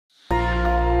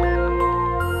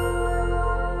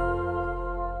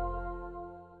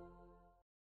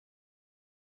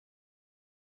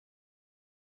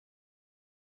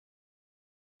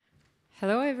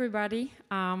Hello, everybody.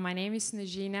 My name is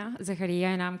Snezhina Zakharia,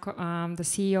 and I'm the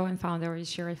CEO and founder of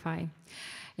Insurify.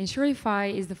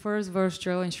 Insurify is the first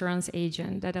virtual insurance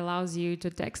agent that allows you to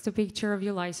text a picture of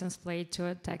your license plate to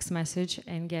a text message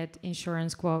and get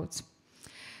insurance quotes.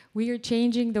 We are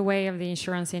changing the way of the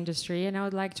insurance industry, and I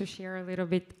would like to share a little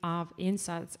bit of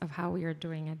insights of how we are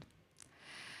doing it.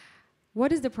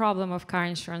 What is the problem of car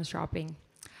insurance shopping?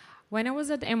 When I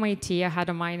was at MIT, I had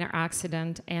a minor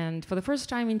accident, and for the first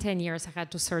time in 10 years, I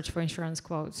had to search for insurance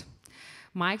quotes.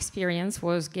 My experience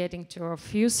was getting to a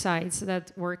few sites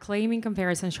that were claiming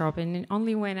comparison shopping, and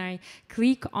only when I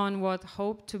click on what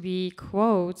hoped to be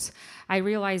quotes, I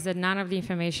realized that none of the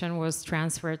information was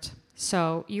transferred.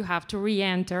 So you have to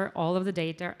re-enter all of the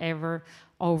data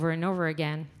over and over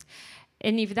again.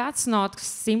 And if that's not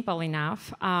simple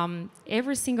enough,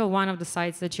 every single one of the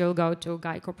sites that you'll go to,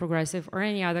 Geico, Progressive, or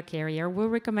any other carrier, will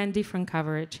recommend different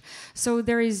coverage. So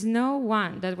there is no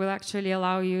one that will actually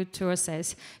allow you to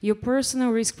assess your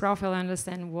personal risk profile and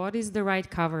understand what is the right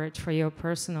coverage for your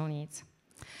personal needs.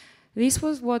 This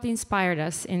was what inspired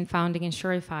us in founding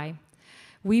Insurify.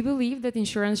 We believe that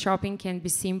insurance shopping can be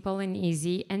simple and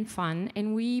easy and fun,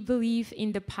 and we believe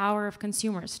in the power of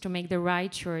consumers to make the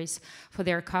right choice for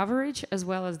their coverage as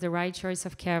well as the right choice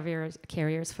of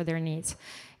carriers for their needs.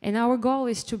 And our goal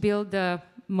is to build the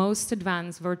most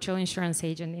advanced virtual insurance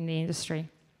agent in the industry.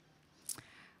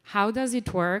 How does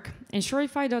it work?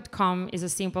 Insurify.com is a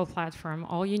simple platform.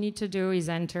 All you need to do is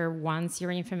enter once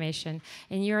your information,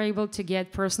 and you're able to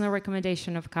get personal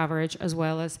recommendation of coverage as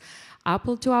well as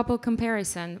apple-to-apple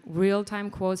comparison,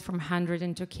 real-time quotes from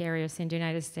 102 carriers in the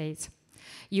United States.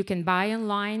 You can buy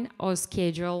online or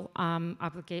schedule an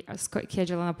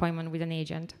appointment with an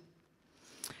agent.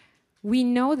 We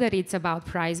know that it's about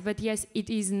price, but yes, it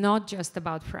is not just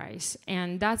about price.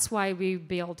 And that's why we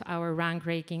built our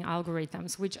rank-ranking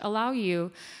algorithms, which allow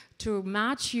you to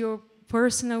match your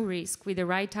personal risk with the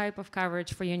right type of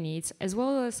coverage for your needs, as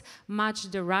well as match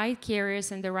the right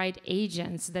carriers and the right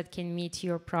agents that can meet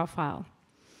your profile.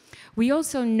 We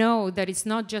also know that it's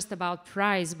not just about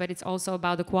price, but it's also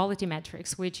about the quality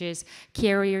metrics, which is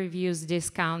carrier reviews,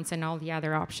 discounts, and all the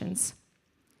other options.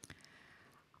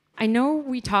 I know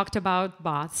we talked about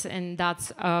bots, and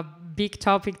that's a big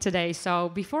topic today. So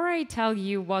before I tell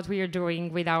you what we are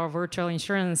doing with our virtual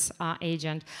insurance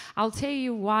agent, I'll tell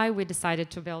you why we decided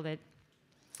to build it.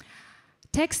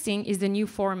 Texting is the new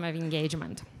form of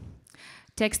engagement.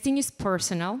 Texting is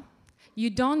personal.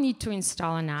 You don't need to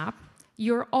install an app.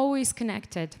 You're always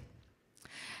connected.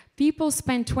 People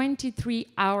spend 23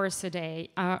 hours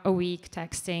a week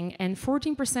texting, and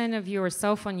 14% of your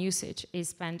cell phone usage is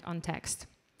spent on text.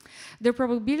 The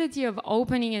probability of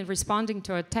opening and responding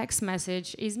to a text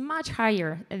message is much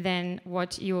higher than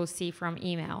what you will see from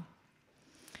email.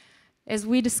 As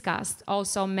we discussed,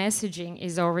 also messaging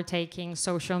is overtaking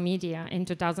social media in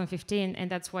 2015,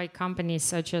 and that's why companies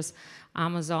such as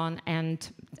Amazon and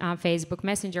Facebook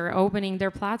Messenger are opening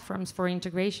their platforms for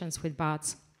integrations with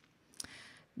bots.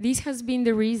 This has been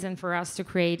the reason for us to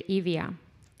create Evia.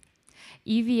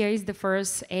 Evia is the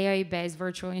first AI-based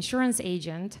virtual insurance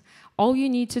agent. All you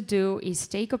need to do is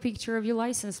take a picture of your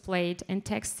license plate and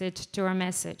text it to a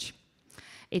message.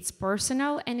 It's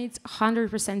personal, and it's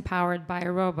 100% powered by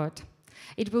a robot.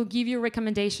 It will give you a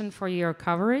recommendation for your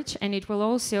coverage, and it will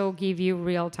also give you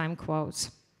real-time quotes.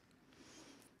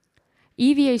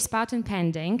 Evia is patent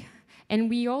pending, and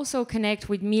we also connect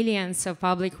with millions of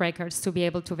public records to be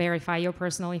able to verify your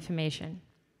personal information.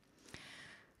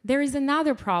 There is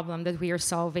another problem that we are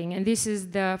solving, and this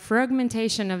is the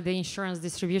fragmentation of the insurance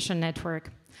distribution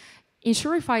network.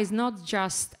 Insurify is not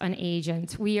just an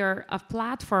agent. We are a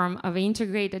platform of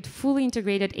fully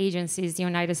integrated agencies in the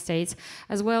United States,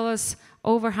 as well as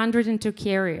over 102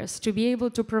 carriers, to be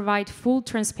able to provide full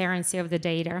transparency of the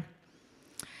data.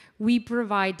 We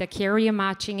provide the carrier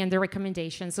matching and the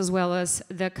recommendations, as well as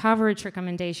the coverage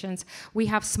recommendations. We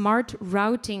have smart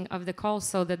routing of the calls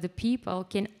so that the people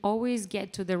can always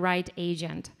get to the right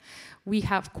agent. We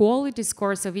have quality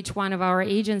scores of each one of our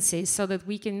agencies so that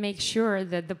we can make sure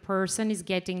that the person is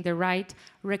getting the right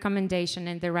recommendation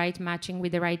and the right matching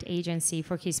with the right agency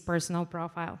for his personal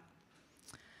profile.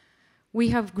 We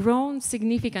have grown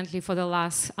significantly for the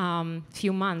last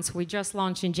few months. We just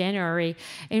launched in January,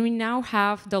 and we now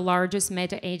have the largest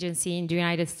meta agency in the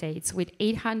United States with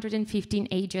 815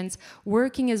 agents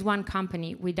working as one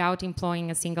company without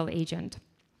employing a single agent.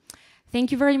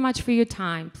 Thank you very much for your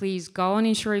time. Please go on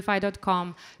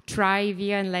Insurify.com, try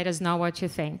Evia, and let us know what you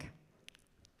think.